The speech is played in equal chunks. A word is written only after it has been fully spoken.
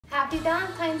Happy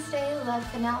Valentine's Day, love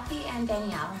Penelope and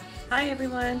Danielle. Hi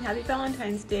everyone, happy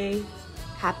Valentine's Day.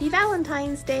 Happy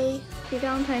Valentine's Day. Happy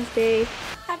Valentine's Day.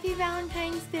 Happy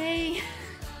Valentine's Day.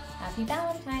 Happy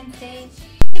Valentine's Day.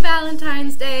 Happy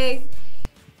Valentine's Day.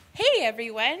 Hey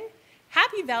everyone,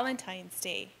 happy Valentine's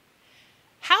Day.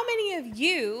 How many of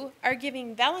you are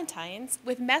giving Valentines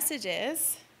with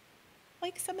messages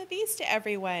like some of these to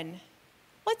everyone?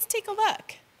 Let's take a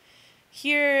look.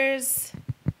 Here's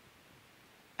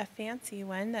a fancy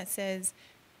one that says,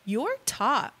 "Your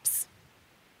tops."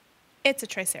 It's a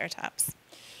Triceratops.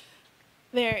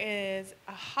 There is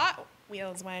a Hot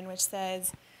Wheels one which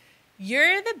says,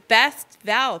 "You're the best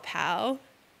Val pal."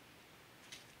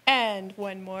 And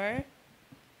one more.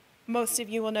 Most of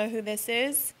you will know who this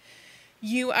is.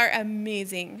 "You are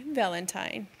amazing,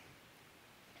 Valentine."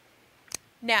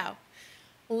 Now,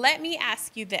 let me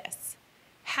ask you this.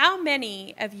 How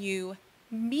many of you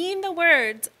mean the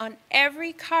words on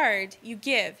every card you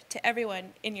give to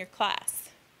everyone in your class?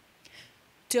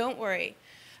 Don't worry.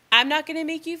 I'm not going to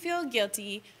make you feel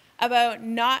guilty about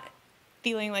not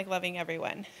feeling like loving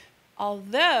everyone.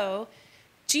 Although,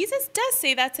 Jesus does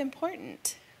say that's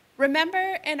important.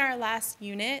 Remember in our last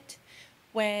unit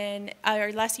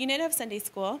of Sunday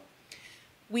school,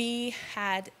 we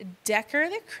had Decker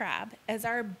the Crab as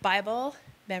our Bible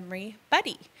memory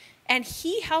buddy. And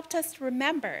he helped us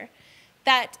remember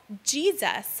that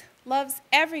Jesus loves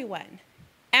everyone.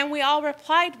 And we all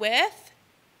replied with,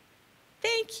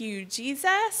 "Thank you,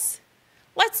 Jesus."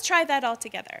 Let's try that all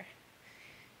together.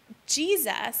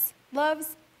 Jesus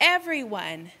loves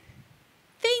everyone.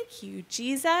 Thank you,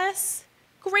 Jesus.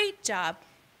 Great job.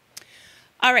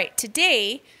 All right,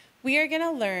 today we are going to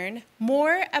learn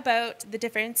more about the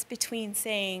difference between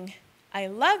saying, "I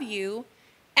love you,"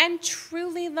 and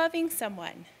truly loving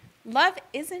someone. Love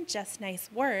isn't just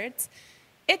nice words,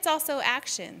 it's also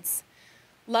actions.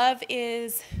 Love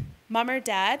is mom or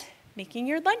dad making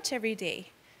your lunch every day.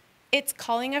 It's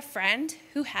calling a friend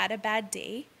who had a bad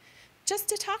day just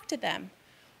to talk to them.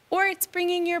 Or it's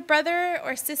bringing your brother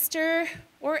or sister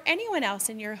or anyone else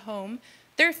in your home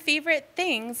their favorite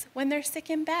things when they're sick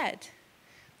in bed.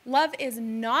 Love is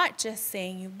not just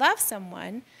saying you love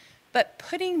someone, but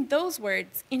putting those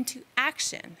words into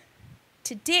action.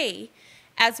 Today,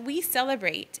 as we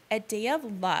celebrate a day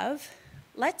of love,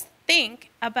 let's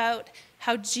think about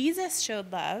how Jesus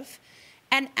showed love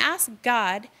and ask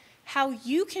God how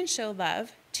you can show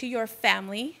love to your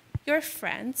family, your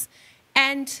friends,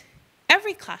 and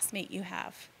every classmate you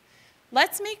have.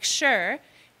 Let's make sure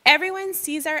everyone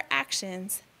sees our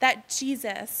actions that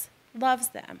Jesus loves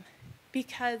them,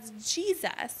 because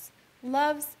Jesus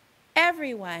loves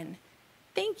everyone.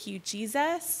 Thank you,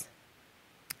 Jesus.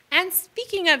 And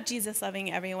speaking of Jesus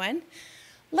loving everyone,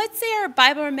 let's say our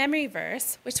Bible memory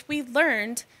verse, which we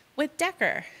learned with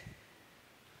Decker.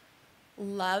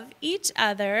 Love each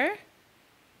other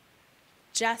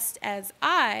just as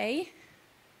I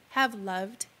have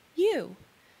loved you.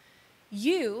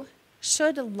 You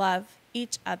should love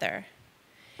each other.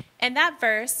 And that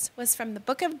verse was from the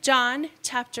book of John,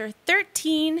 chapter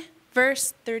 13,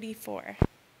 verse 34.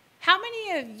 How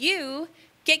many of you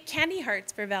get candy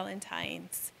hearts for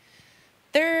Valentine's?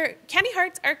 Their candy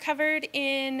hearts are covered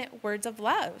in words of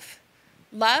love.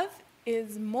 Love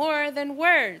is more than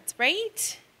words,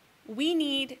 right? We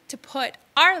need to put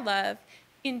our love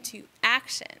into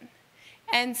action.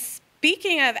 And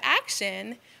speaking of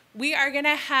action, we are going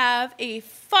to have a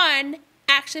fun,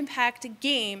 action-packed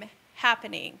game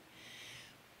happening.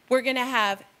 We're going to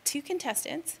have 2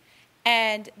 contestants,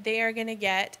 and they are going to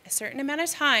get a certain amount of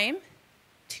time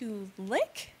to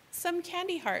lick some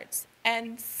candy hearts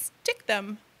and stick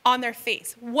them on their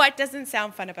face. What doesn't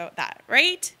sound fun about that,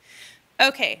 right?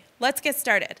 Okay, let's get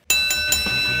started.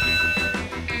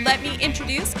 Let me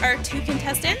introduce our 2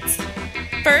 contestants.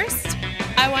 First,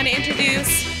 I want to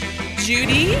introduce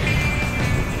Judy.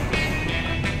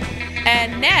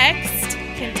 And next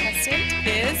contestant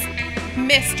is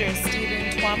Mr. Stephen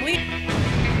Twomley.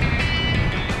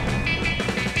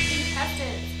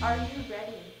 Contestants, are you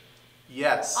ready?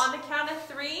 Yes. On the count of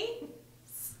 3,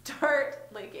 start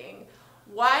licking.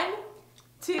 1,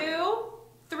 2,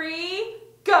 3,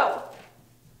 go.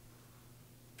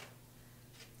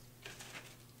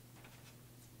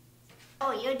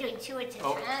 Oh, you're doing 2 at a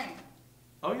time.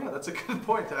 Oh yeah, that's a good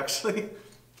point actually.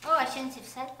 Oh, I shouldn't have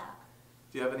said that.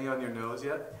 Do you have any on your nose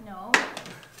yet? No.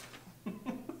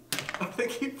 They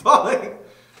keep falling.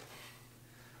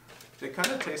 They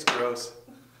kind of taste gross.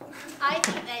 I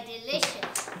think they're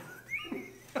delicious.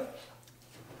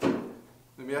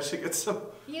 Maybe I should get some.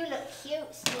 You look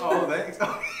cute, Steve. Oh, thanks.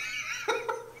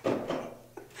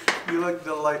 You look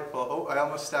delightful. Oh, I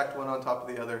almost stacked one on top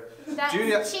of the other. That's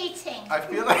Julia, cheating. I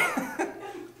feel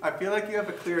like you have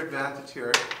a clear advantage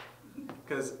here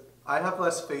because I have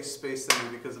less face space than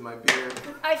you because of my beard.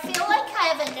 I feel like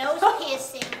I have a nose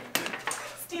piercing.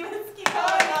 Steven's keep going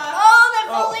on. Oh, they're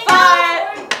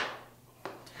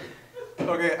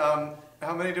falling Okay,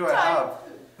 how many do I have?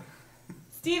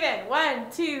 Steven,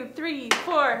 1, 2, 3,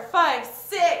 4, 5,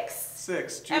 6.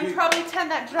 6. Judy, And probably 10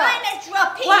 that dropped. Mine are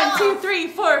dropping 1, off. 2, 3,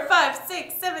 4, 5,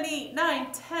 6, 7, 8, 9,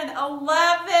 10,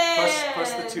 11.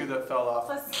 plus the 2 that fell off.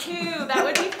 Plus 2, that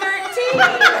would be 13.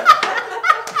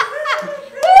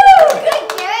 Woo, good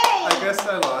game. I guess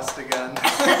I lost again.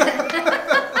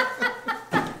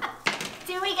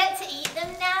 Do we get to eat them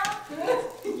now?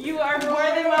 You are more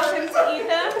than welcome to eat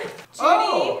them.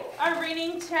 Judy, our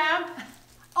reigning champ.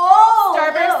 Oh,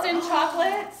 Starburst no. and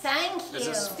chocolate. Thank you. Is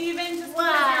this- Steven, just Wow.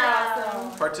 because you're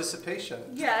awesome. Participation.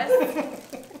 Yes.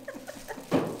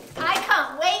 I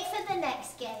can't wait for the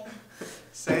next game.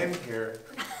 Same here.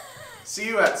 See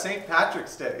you at St.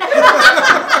 Patrick's Day.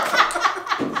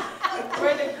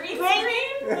 Where the grease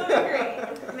cream will be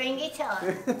great. Bring it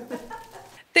on.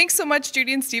 Thanks so much,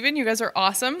 Judy and Steven. You guys are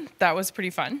awesome. That was pretty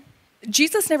fun.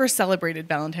 Jesus never celebrated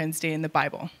Valentine's Day in the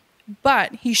Bible,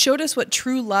 but he showed us what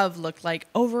true love looked like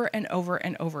over and over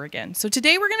and over again. So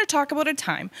today we're going to talk about a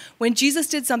time when Jesus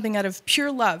did something out of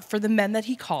pure love for the men that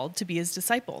he called to be his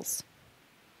disciples.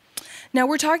 Now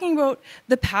we're talking about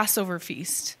the Passover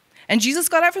feast. And Jesus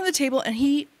got up from the table and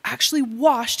he actually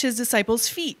washed his disciples'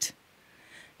 feet.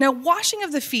 Now, washing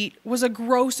of the feet was a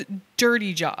gross,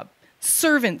 dirty job.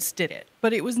 Servants did it,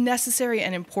 but it was necessary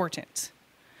and important.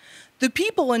 The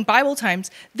people in Bible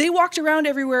times, they walked around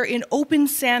everywhere in open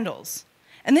sandals.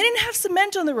 And they didn't have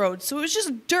cement on the road, so it was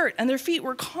just dirt, and their feet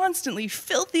were constantly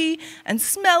filthy and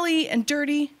smelly and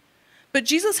dirty. But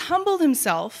Jesus humbled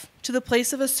himself to the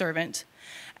place of a servant,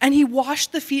 and he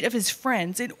washed the feet of his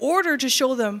friends in order to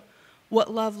show them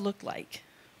what love looked like.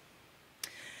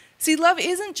 See, love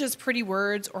isn't just pretty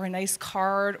words or a nice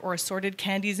card or assorted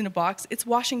candies in a box. It's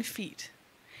washing feet.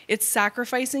 It's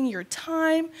sacrificing your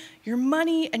time, your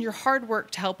money, and your hard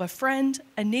work to help a friend,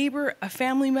 a neighbor, a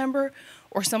family member,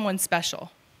 or someone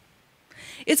special.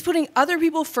 It's putting other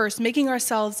people first, making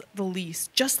ourselves the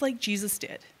least, just like Jesus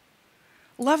did.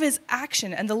 Love is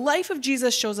action, and the life of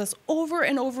Jesus shows us over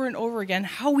and over and over again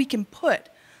how we can put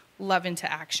love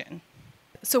into action.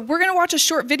 So we're going to watch a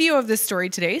short video of this story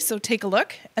today, so take a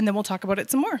look, and then we'll talk about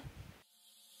it some more.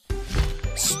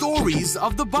 Stories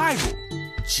of the Bible.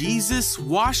 Jesus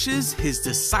washes his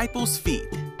disciples' feet.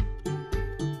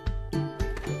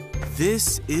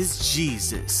 This is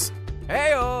Jesus,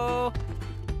 Heyo!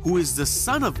 who is the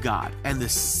Son of God and the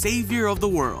Savior of the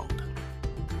world.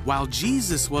 While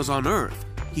Jesus was on earth,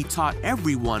 he taught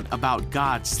everyone about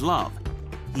God's love.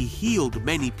 He healed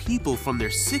many people from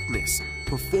their sickness,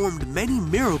 performed many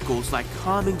miracles like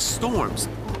calming storms,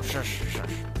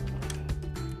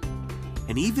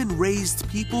 and even raised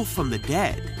people from the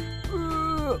dead.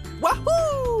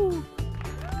 Wahoo!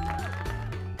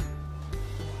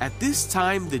 At this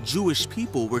time, the Jewish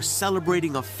people were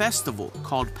celebrating a festival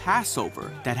called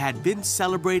Passover that had been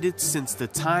celebrated since the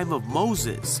time of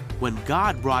Moses, when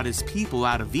God brought his people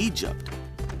out of Egypt.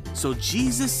 So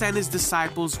Jesus and his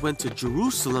disciples went to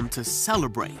Jerusalem to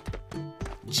celebrate.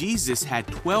 Jesus had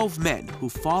 12 men who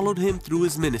followed him through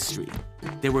his ministry.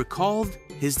 They were called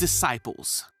his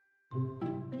disciples.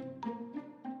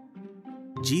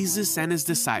 Jesus and his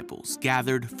disciples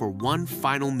gathered for one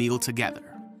final meal together.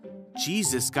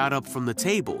 Jesus got up from the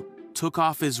table, took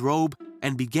off his robe,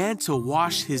 and began to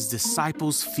wash his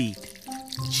disciples' feet.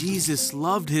 Jesus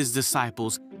loved his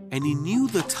disciples, and he knew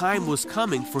the time was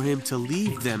coming for him to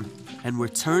leave them and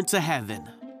return to heaven.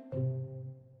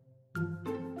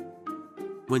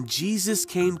 When Jesus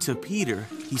came to Peter,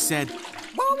 he said,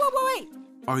 Wait!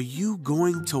 "Are you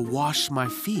going to wash my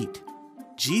feet?"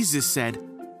 Jesus said,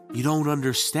 "You don't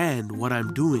understand what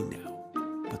I'm doing now,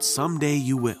 but someday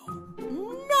you will."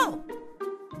 No!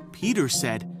 Peter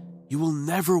said, "You will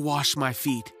never wash my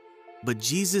feet." But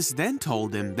Jesus then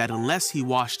told him that unless he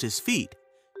washed his feet,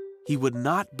 he would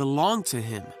not belong to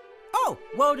him. Oh,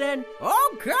 well then,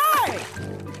 okay!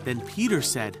 Then Peter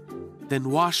said, "Then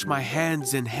wash my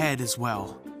hands and head as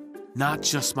well, not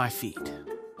just my feet."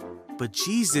 But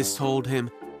Jesus told him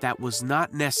that was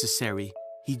not necessary.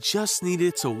 He just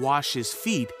needed to wash his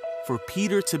feet for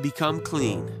Peter to become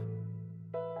clean.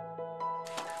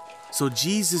 So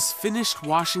Jesus finished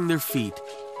washing their feet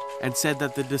and said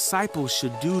that the disciples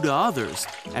should do to others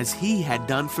as he had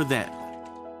done for them.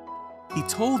 He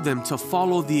told them to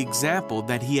follow the example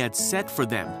that he had set for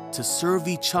them, to serve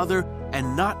each other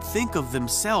and not think of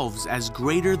themselves as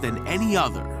greater than any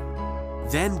other.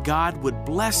 Then God would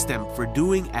bless them for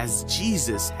doing as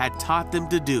Jesus had taught them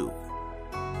to do.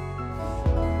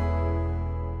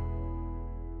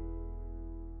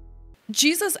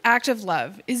 Jesus' act of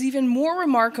love is even more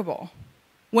remarkable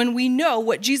when we know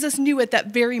what Jesus knew at that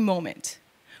very moment.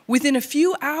 Within a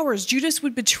few hours, Judas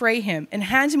would betray him and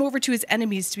hand him over to his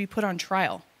enemies to be put on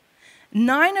trial.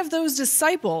 9 of those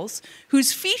disciples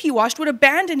whose feet he washed would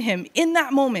abandon him in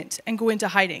that moment and go into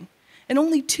hiding. And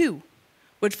only 2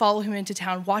 would follow him into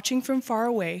town, watching from far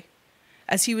away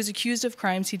as he was accused of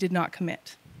crimes he did not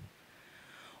commit.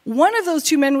 One of those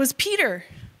 2 men was Peter,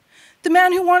 the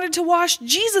man who wanted to wash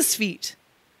Jesus' feet.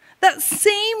 That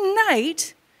same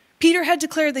night, Peter had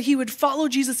declared that he would follow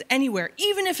Jesus anywhere,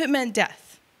 even if it meant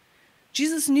death.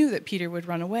 Jesus knew that Peter would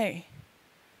run away.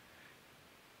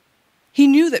 He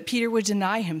knew that Peter would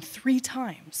deny him 3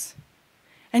 times.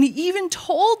 And he even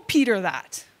told Peter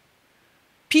that.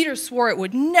 Peter swore it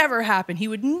would never happen. He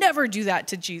would never do that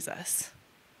to Jesus.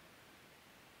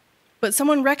 But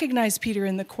someone recognized Peter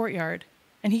in the courtyard,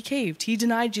 and he caved. He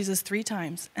denied Jesus 3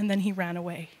 times, and then he ran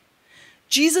away.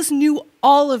 Jesus knew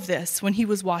all of this when he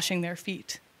was washing their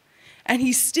feet. And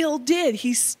he still did.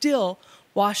 He still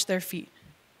washed their feet.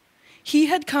 He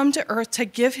had come to earth to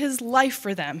give his life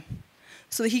for them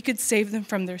so that he could save them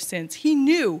from their sins. He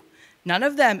knew none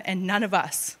of them and none of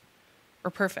us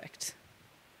were perfect.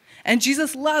 And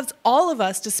Jesus loves all of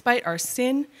us despite our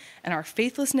sin and our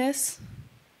faithlessness.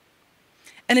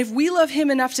 And if we love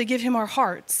him enough to give him our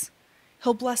hearts,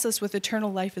 he'll bless us with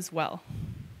eternal life as well.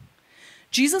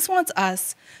 Jesus wants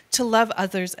us to love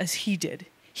others as he did.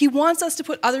 He wants us to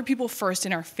put other people first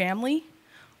in our family,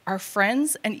 our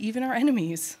friends, and even our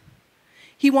enemies.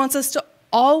 He wants us to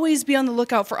always be on the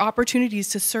lookout for opportunities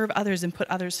to serve others and put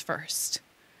others first.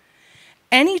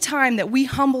 Any time that we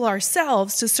humble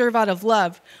ourselves to serve out of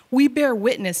love, we bear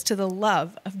witness to the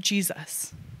love of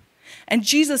Jesus. And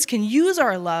Jesus can use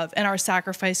our love and our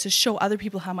sacrifice to show other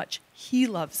people how much he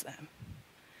loves them.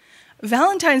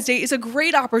 Valentine's Day is a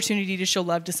great opportunity to show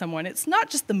love to someone. It's not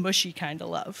just the mushy kind of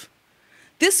love.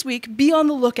 This week, be on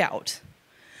the lookout.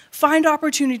 Find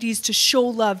opportunities to show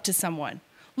love to someone.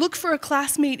 Look for a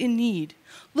classmate in need.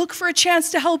 Look for a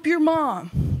chance to help your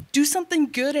mom. Do something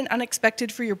good and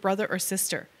unexpected for your brother or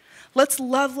sister. Let's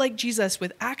love like Jesus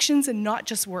with actions and not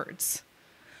just words,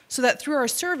 so that through our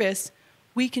service,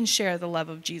 we can share the love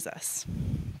of Jesus.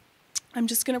 I'm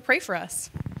just going to pray for us.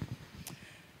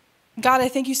 God, I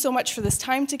thank you so much for this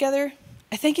time together.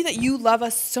 I thank you that you love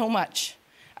us so much.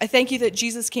 I thank you that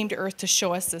Jesus came to earth to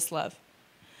show us this love.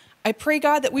 I pray,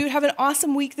 God, that we would have an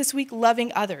awesome week this week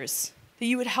loving others, that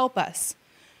you would help us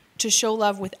to show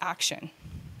love with action.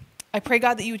 I pray,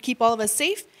 God, that you would keep all of us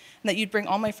safe and that you'd bring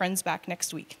all my friends back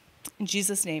next week. In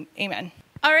Jesus' name, amen.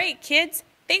 All right, kids,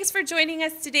 thanks for joining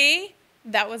us today.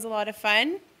 That was a lot of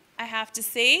fun, I have to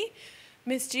say.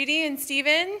 Miss Judy and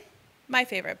Stephen, my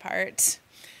favorite part.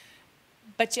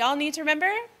 But y'all need to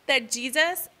remember that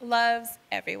Jesus loves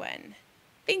everyone.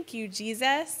 Thank you,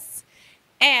 Jesus.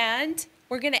 And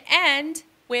we're going to end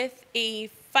with a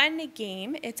fun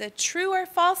game. It's a true or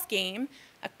false game.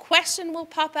 A question will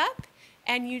pop up,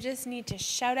 and you just need to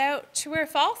shout out true or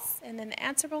false, and then the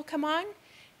answer will come on,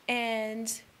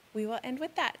 and we will end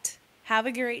with that. Have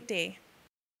a great day.